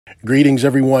Greetings,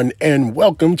 everyone, and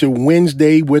welcome to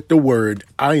Wednesday with the Word.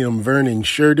 I am Vernon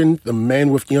Sheridan, the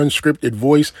man with the unscripted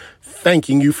voice,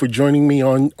 thanking you for joining me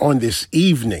on this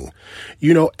evening.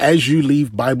 You know, as you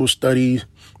leave Bible study,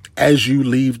 as you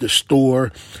leave the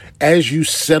store, as you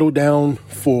settle down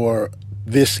for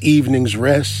this evening's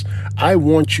rest, I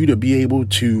want you to be able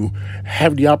to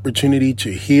have the opportunity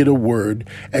to hear the Word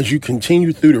as you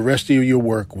continue through the rest of your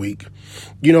work week.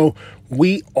 You know,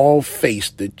 we all face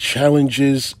the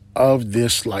challenges of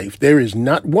this life. There is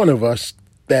not one of us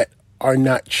that are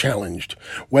not challenged,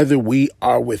 whether we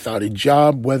are without a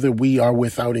job, whether we are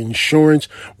without insurance,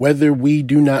 whether we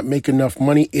do not make enough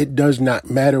money. It does not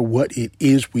matter what it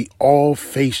is. We all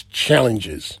face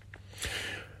challenges.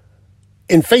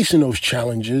 In facing those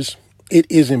challenges, it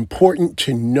is important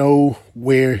to know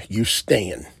where you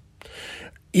stand.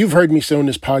 You've heard me say on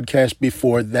this podcast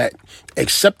before that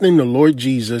accepting the Lord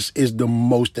Jesus is the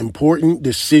most important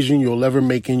decision you'll ever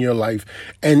make in your life.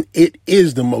 And it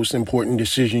is the most important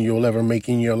decision you'll ever make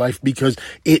in your life because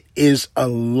it is a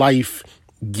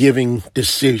life-giving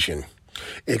decision.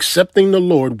 Accepting the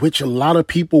Lord, which a lot of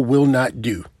people will not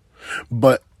do.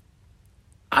 But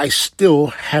I still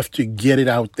have to get it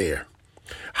out there.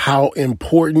 How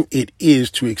important it is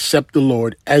to accept the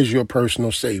Lord as your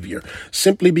personal Savior,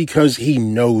 simply because He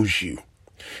knows you.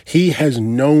 He has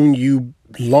known you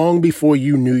long before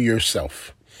you knew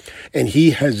yourself, and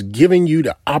He has given you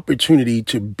the opportunity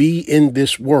to be in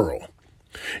this world.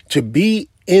 To be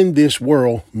in this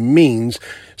world means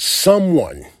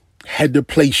someone had to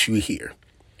place you here.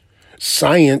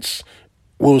 Science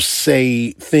will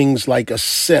say things like a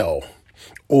cell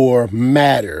or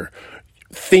matter,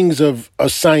 things of a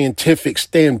scientific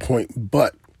standpoint,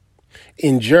 but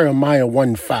in Jeremiah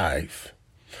 1:5,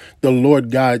 the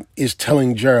Lord God is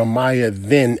telling Jeremiah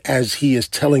then, as He is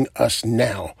telling us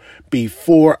now,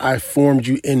 before I formed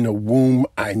you in the womb,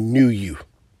 I knew you.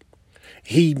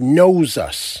 He knows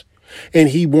us, and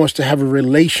He wants to have a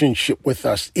relationship with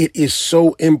us. It is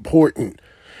so important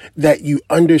that you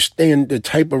understand the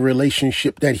type of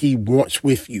relationship that He wants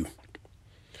with you.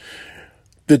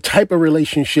 The type of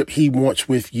relationship He wants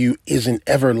with you is an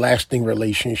everlasting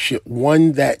relationship,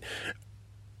 one that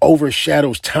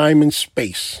overshadows time and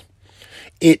space.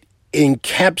 It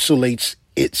encapsulates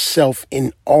itself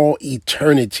in all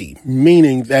eternity,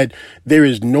 meaning that there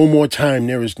is no more time,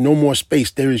 there is no more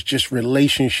space, there is just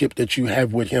relationship that you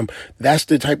have with Him. That's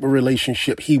the type of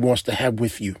relationship He wants to have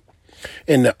with you.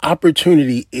 And the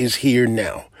opportunity is here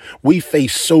now. We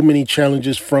face so many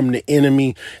challenges from the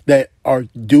enemy that are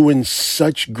doing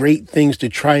such great things to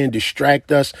try and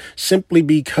distract us simply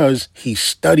because he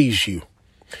studies you.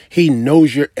 He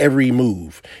knows your every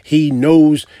move. He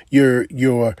knows your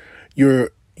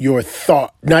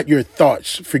thought, not your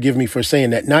thoughts. Forgive me for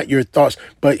saying that, not your thoughts,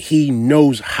 but He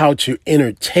knows how to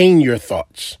entertain your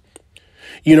thoughts.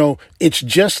 You know, it's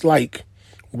just like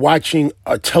watching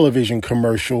a television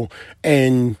commercial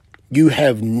and you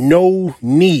have no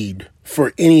need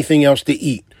for anything else to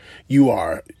eat. You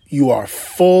are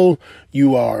full,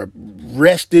 you are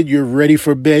rested, you're ready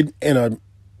for bed, and a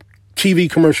TV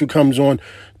commercial comes on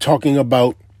talking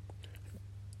about,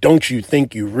 don't you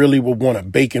think you really would want a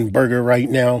bacon burger right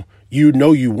now? You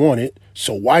know you want it,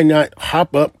 so why not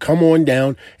hop up, come on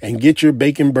down, and get your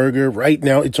bacon burger right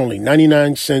now. It's only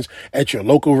 99 cents at your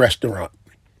local restaurant.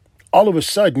 All of a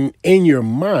sudden, in your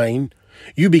mind,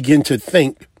 you begin to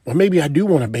think, well, maybe I do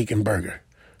want a bacon burger.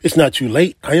 It's not too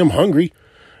late. I am hungry.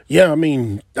 Yeah,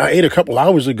 I ate a couple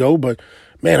hours ago, but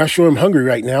man, I sure am hungry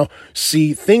right now.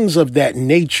 See, things of that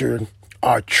nature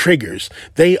are triggers.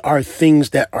 They are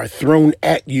things that are thrown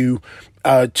at you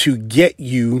to get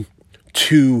you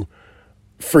to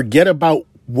forget about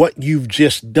what you've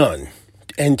just done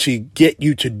and to get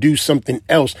you to do something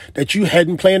else that you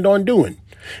hadn't planned on doing.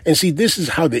 And see, this is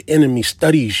how the enemy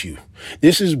studies you.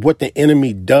 This is what the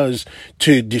enemy does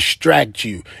to distract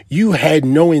you. You had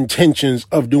no intentions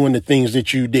of doing the things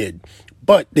that you did,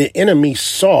 but the enemy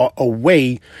saw a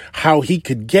way how he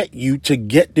could get you to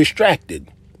get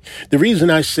distracted. The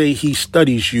reason I say he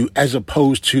studies you as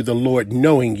opposed to the Lord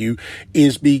knowing you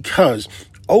is because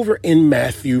over in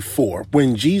Matthew 4,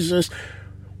 when Jesus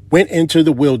went into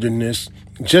the wilderness,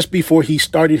 just before he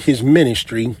started his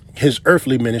ministry, his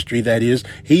earthly ministry, that is,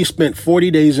 he spent 40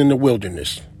 days in the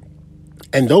wilderness.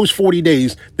 And those 40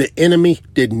 days, the enemy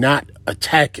did not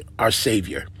attack our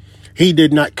Savior. He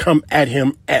did not come at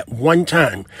him at one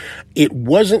time. It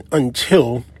wasn't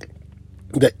until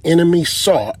the enemy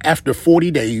saw after 40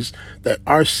 days that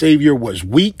our Savior was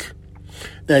weak,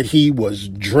 that he was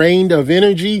drained of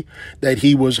energy, that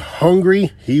he was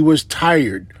hungry, he was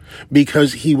tired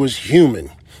because he was human.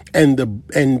 and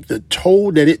the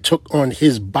toll that it took on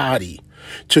his body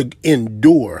to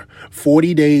endure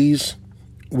 40 days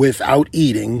without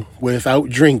eating, without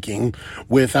drinking,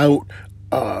 without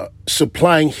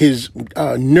supplying his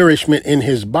nourishment in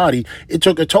his body, it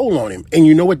took a toll on him. And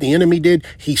you know what the enemy did?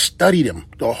 He studied him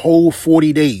the whole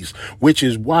 40 days, which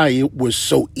is why it was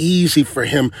so easy for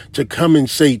him to come and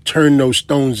say, turn those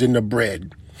stones into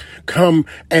bread. Come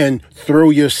and throw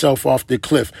yourself off the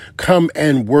cliff. Come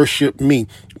and worship me.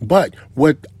 But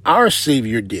what our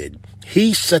Savior did,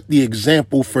 he set the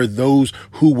example for those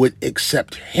who would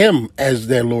accept him as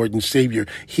their Lord and Savior.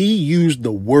 He used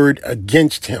the word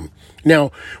against him.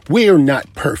 Now, we are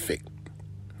not perfect.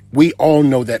 We all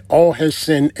know that all has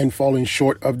sinned and fallen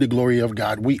short of the glory of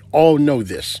God. We all know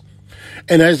this.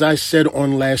 And as I said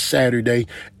on last Saturday,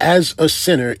 as a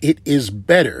sinner, it is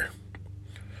better.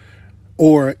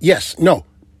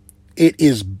 It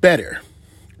is better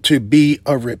to be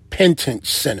a repentant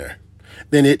sinner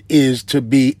than it is to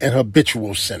be an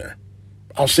habitual sinner.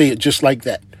 I'll say it just like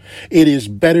that. It is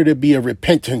better to be a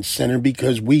repentant sinner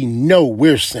because we know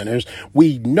we're sinners.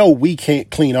 We know we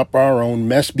can't clean up our own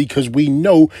mess because we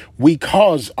know we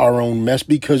cause our own mess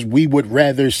because we would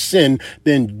rather sin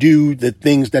than do the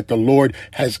things that the Lord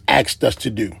has asked us to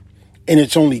do. And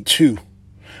it's only two.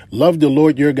 Love the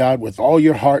Lord your God with all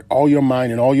your heart, all your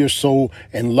mind, and all your soul,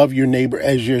 and love your neighbor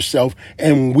as yourself.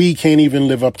 And we can't even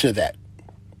live up to that.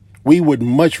 We would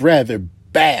much rather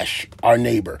bash our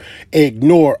neighbor,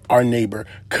 ignore our neighbor,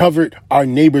 covet our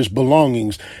neighbor's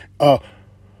belongings,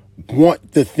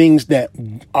 want the things that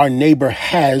our neighbor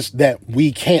has that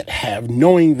we can't have,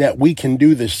 knowing that we can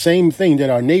do the same thing that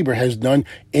our neighbor has done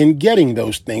in getting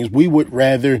those things. We would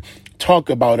rather talk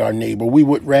about our neighbor. We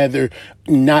would rather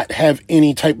not have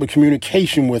any type of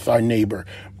communication with our neighbor.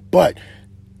 But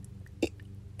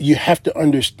you have to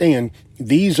understand,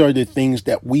 these are the things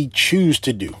that we choose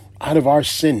to do out of our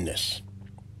sinness,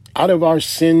 out of our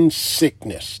sin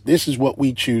sickness. This is what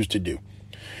we choose to do.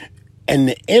 And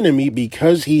the enemy,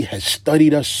 because he has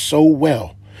studied us so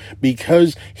well,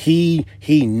 because he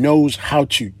knows how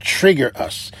to trigger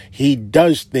us, he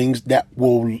does things that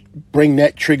will bring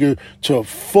that trigger to a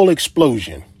full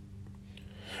explosion.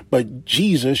 But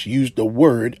Jesus used the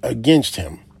word against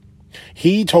him.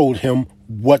 He told him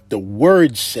what the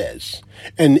word says,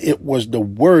 and it was the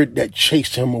word that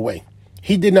chased him away.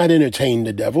 He did not entertain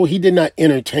the devil. He did not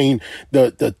entertain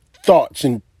the thoughts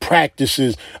and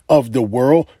practices of the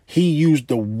world. He used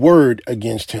the word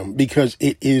against him because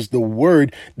it is the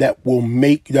word that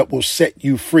will set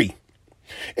you free.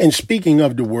 And speaking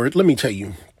of the word, let me tell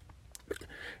you,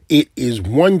 it is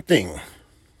one thing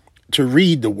to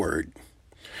read the word.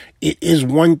 It is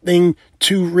one thing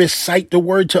to recite the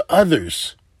word to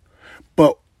others.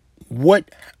 But what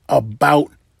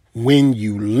about when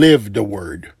you live the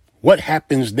word? What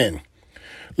happens then?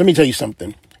 Let me tell you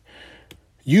something.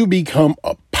 You become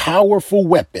a powerful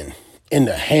weapon in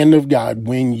the hand of God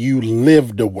when you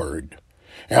live the word.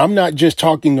 And I'm not just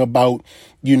talking about,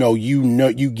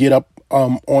 you get up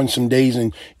on some days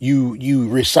and you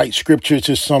recite scripture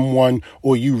to someone,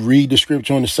 or you read the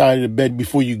scripture on the side of the bed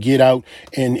before you get out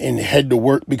and head to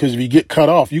work, because if you get cut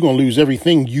off, you're going to lose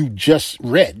everything you just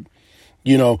read.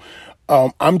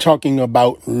 I'm talking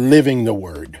about living the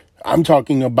word. I'm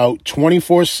talking about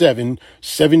 24/7,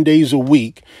 7 days a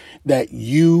week, that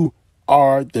you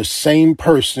are the same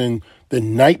person the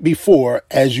night before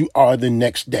as you are the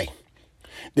next day.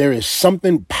 There is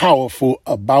something powerful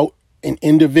about an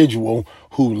individual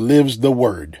who lives the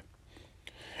word.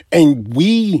 And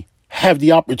we have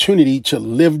the opportunity to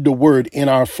live the word in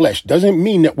our flesh. Doesn't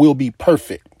mean that we'll be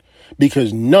perfect,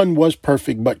 because none was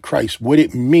perfect but Christ. What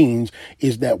it means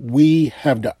is that we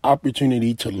have the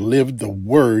opportunity to live the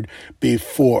word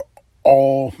before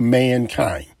all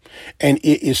mankind. And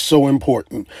it is so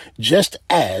important. Just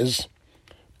as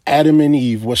Adam and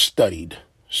Eve was studied,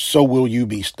 so will you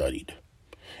be studied.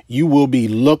 You will be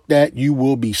looked at. You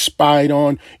will be spied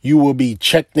on. You will be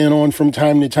checked in on from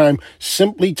time to time,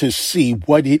 simply to see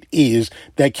what it is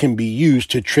that can be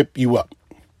used to trip you up.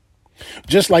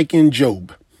 Just like in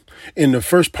Job. In the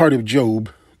first part of Job,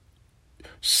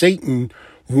 Satan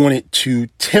wanted to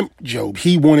tempt Job.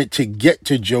 He wanted to get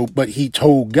to Job, but he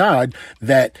told God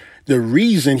that the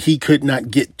reason he could not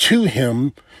get to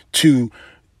him to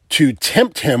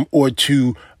tempt him or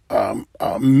to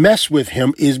mess with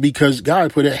him is because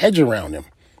God put a hedge around him.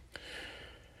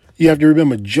 You have to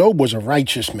remember, Job was a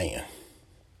righteous man.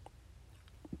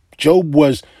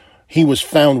 He was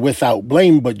found without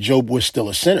blame, but Job was still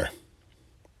a sinner.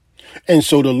 And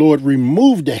so the Lord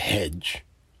removed the hedge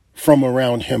from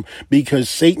around him because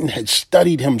Satan had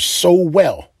studied him so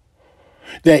well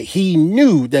that he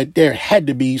knew that there had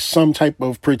to be some type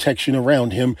of protection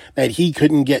around him that he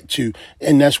couldn't get to.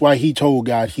 And that's why he told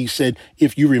God, he said,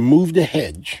 if you remove the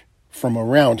hedge from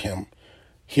around him,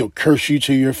 he'll curse you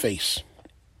to your face.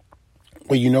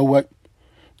 Well, you know what?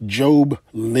 Job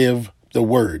lived the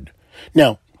word.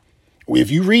 Now, if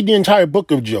you read the entire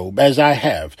book of Job, as I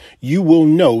have, you will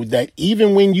know that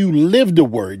even when you live the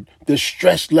word, the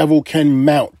stress level can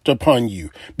mount upon you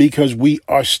because we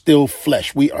are still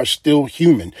flesh. We are still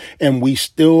human, and we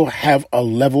still have a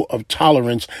level of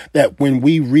tolerance that when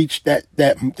we reach that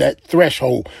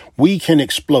threshold, we can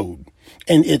explode.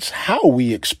 And it's how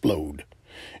we explode.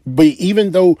 But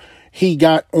even though he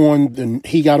got on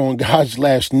God's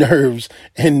last nerves,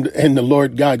 and the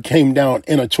Lord God came down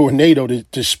in a tornado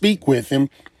to speak with him,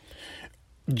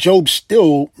 Job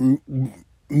still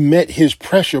met his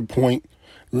pressure point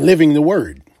living the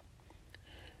word.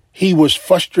 He was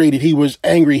frustrated. He was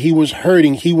angry. He was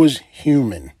hurting. He was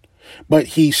human, but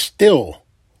he still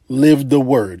lived the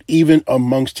word, even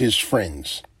amongst his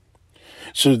friends.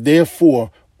 So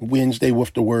therefore, Wednesday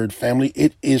with the Word family,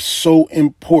 it is so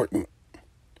important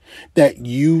that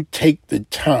you take the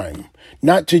time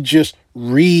not to just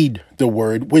read the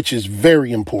word, which is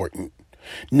very important,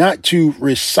 not to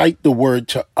recite the word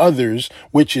to others,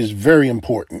 which is very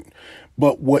important.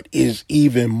 But what is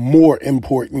even more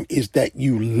important is that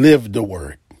you live the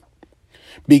word.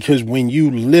 Because when you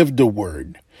live the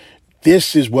word,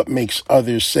 this is what makes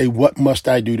others say, what must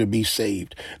I do to be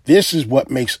saved? This is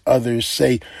what makes others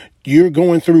say, you're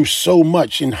going through so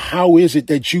much, and how is it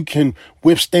that you can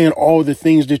withstand all the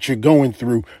things that you're going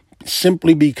through?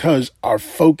 Simply because our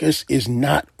focus is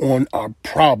not on our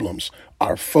problems.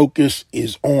 Our focus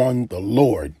is on the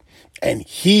Lord, and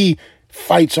he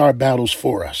fights our battles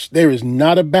for us. There is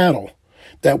not a battle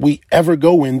that we ever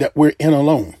go in that we're in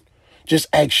alone. Just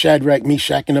ask Shadrach,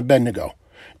 Meshach, and Abednego.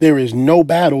 There is no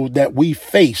battle that we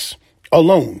face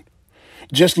alone.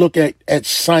 Just look at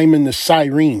Simon the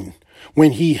Cyrene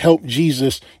when he helped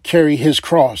Jesus carry his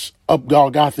cross up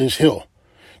Golgotha's hill.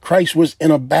 Christ was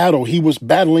in a battle. He was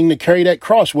battling to carry that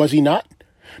cross, was he not?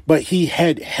 But he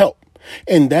had help.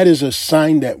 And that is a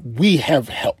sign that we have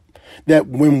help. That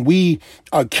when we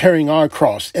are carrying our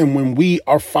cross and when we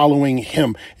are following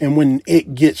him and when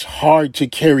it gets hard to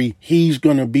carry, he's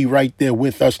going to be right there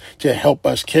with us to help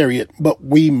us carry it. But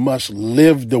we must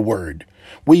live the word.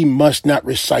 We must not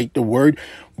recite the word.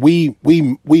 We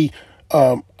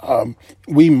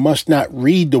must not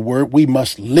read the word. We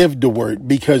must live the word,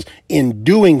 because in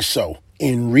doing so,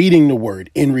 in reading the word,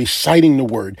 in reciting the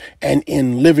word, and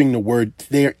in living the word,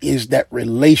 there is that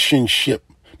relationship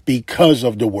because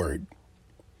of the word.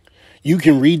 You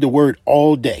can read the word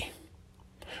all day,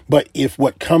 but if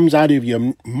what comes out of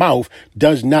your mouth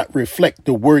does not reflect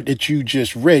the word that you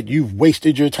just read, you've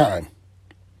wasted your time.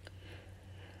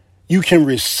 You can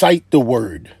recite the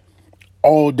word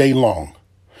all day long,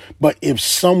 but if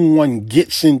someone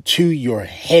gets into your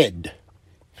head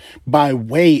by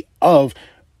way of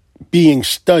being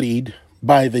studied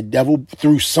by the devil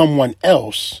through someone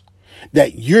else,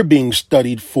 that you're being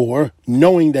studied for,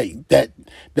 knowing that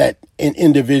an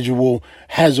individual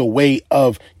has a way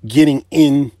of getting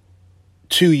in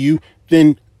to you,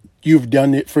 then you've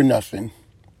done it for nothing.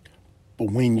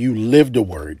 But when you live the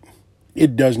word,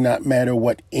 it does not matter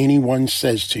what anyone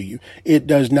says to you. It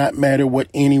does not matter what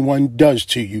anyone does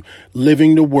to you.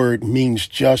 Living the word means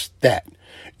just that.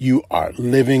 You are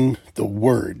living the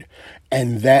word,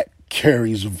 and that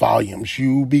carries volumes.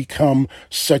 You become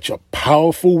such a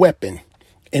powerful weapon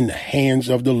in the hands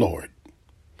of the Lord.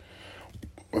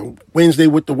 Wednesday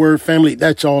with the Word family,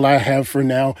 that's all I have for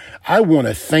now. I want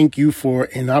to thank you for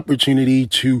an opportunity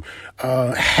to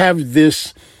have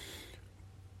this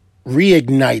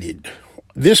reignited.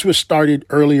 This was started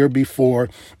earlier before,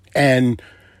 and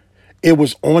it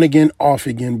was on again, off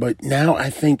again, but now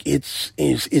I think it's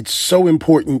so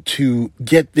important to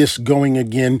get this going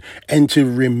again and to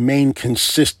remain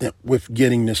consistent with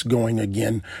getting this going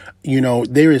again. You know,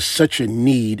 there is such a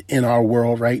need in our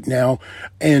world right now,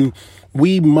 and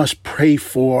we must pray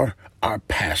for our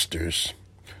pastors,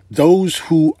 those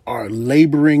who are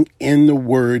laboring in the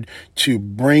word to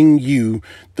bring you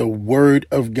the word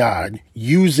of God,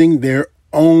 using their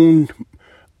own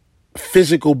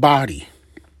physical body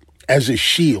as a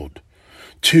shield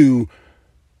to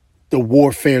the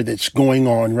warfare that's going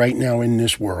on right now in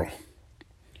this world.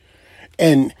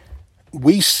 And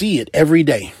we see it every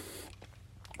day.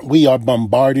 We are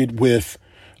bombarded with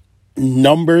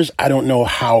numbers. I don't know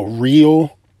how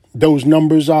real those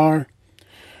numbers are.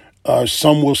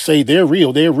 Some will say they're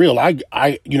real. They're real.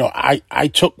 I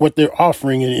took what they're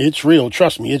offering and it's real.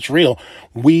 Trust me, it's real.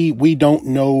 We don't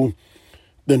know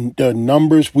the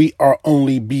numbers, we are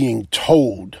only being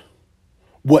told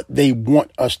what they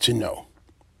want us to know.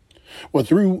 Well,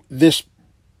 through this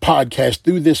podcast,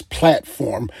 through this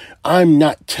platform, I'm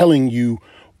not telling you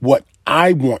what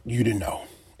I want you to know.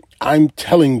 I'm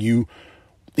telling you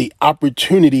the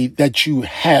opportunity that you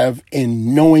have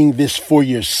in knowing this for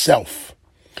yourself,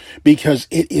 because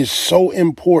it is so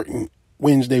important,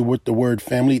 Wednesday with the Word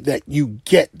family, that you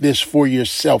get this for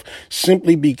yourself,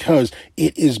 simply because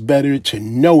it is better to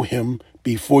know him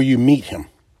before you meet him.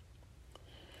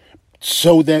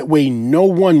 So that way no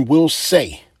one will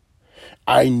say,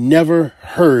 I never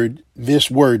heard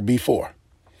this word before.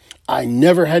 I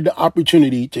never had the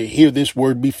opportunity to hear this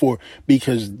word before,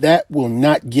 because that will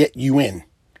not get you in.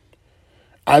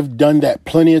 I've done that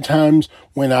plenty of times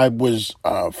when I was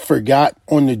forgot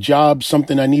on the job,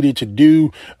 something I needed to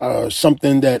do,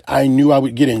 something that I knew I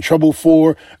would get in trouble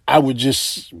for. I would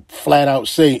just flat out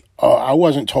say, I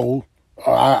wasn't told.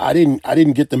 I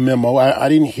didn't get the memo. I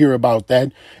didn't hear about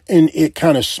that. And it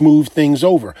kind of smoothed things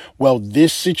over. Well,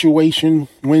 this situation,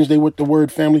 Wednesday with the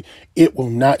Word family, it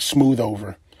will not smooth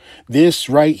over. This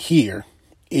right here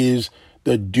is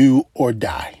the do or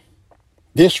die.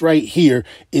 This right here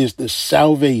is the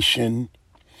salvation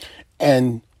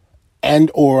and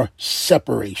or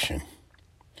separation.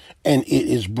 And it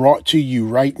is brought to you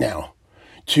right now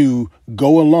to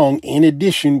go along in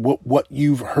addition with what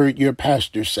you've heard your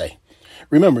pastor say.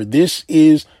 Remember, this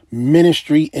is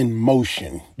ministry in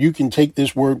motion. You can take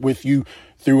this word with you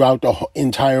throughout the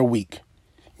entire week.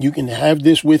 You can have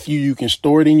this with you. You can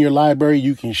store it in your library.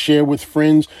 You can share with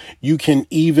friends. You can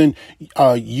even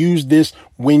use this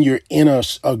when you're in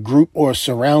a group or a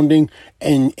surrounding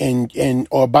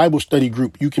or a Bible study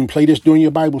group. You can play this during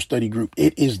your Bible study group.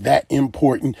 It is that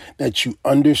important that you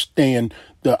understand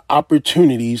the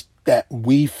opportunities that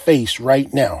we face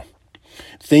right now.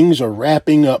 Things are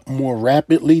wrapping up more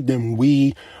rapidly than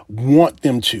we want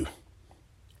them to.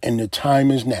 And the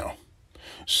time is now.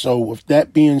 So with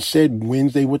that being said,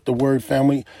 Wednesday with the Word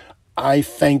family, I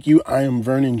thank you. I am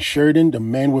Vernon Sheridan, the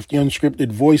man with the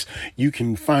unscripted voice. You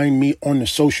can find me on the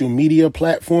social media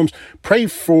platforms. Pray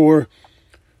for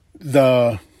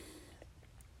the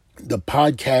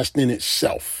podcast in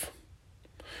itself,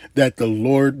 that the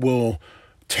Lord will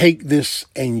take this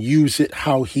and use it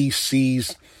how he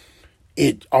sees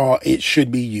it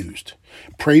should be used.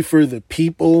 Pray for the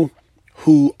people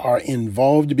who are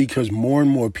involved, because more and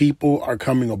more people are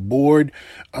coming aboard,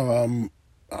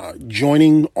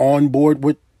 joining on board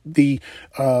with the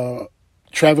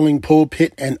Traveling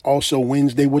Pulpit and also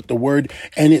Wednesday with the Word,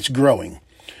 and it's growing.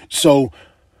 So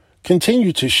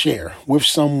continue to share with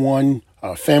someone,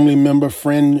 a family member,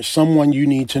 friend, someone you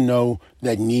need to know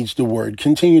that needs the Word.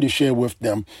 Continue to share with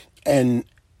them, and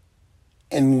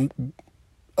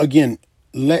again,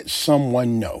 let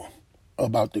someone know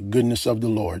about the goodness of the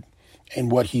Lord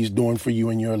and what he's doing for you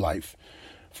in your life.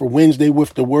 For Wednesday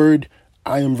with the Word,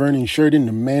 I am Vernon Sheridan,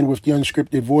 the man with the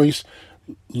unscripted voice.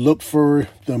 Look for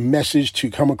the message to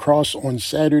come across on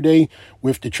Saturday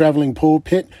with the Traveling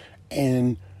Pulpit,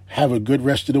 and have a good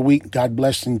rest of the week. God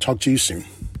bless, and talk to you soon.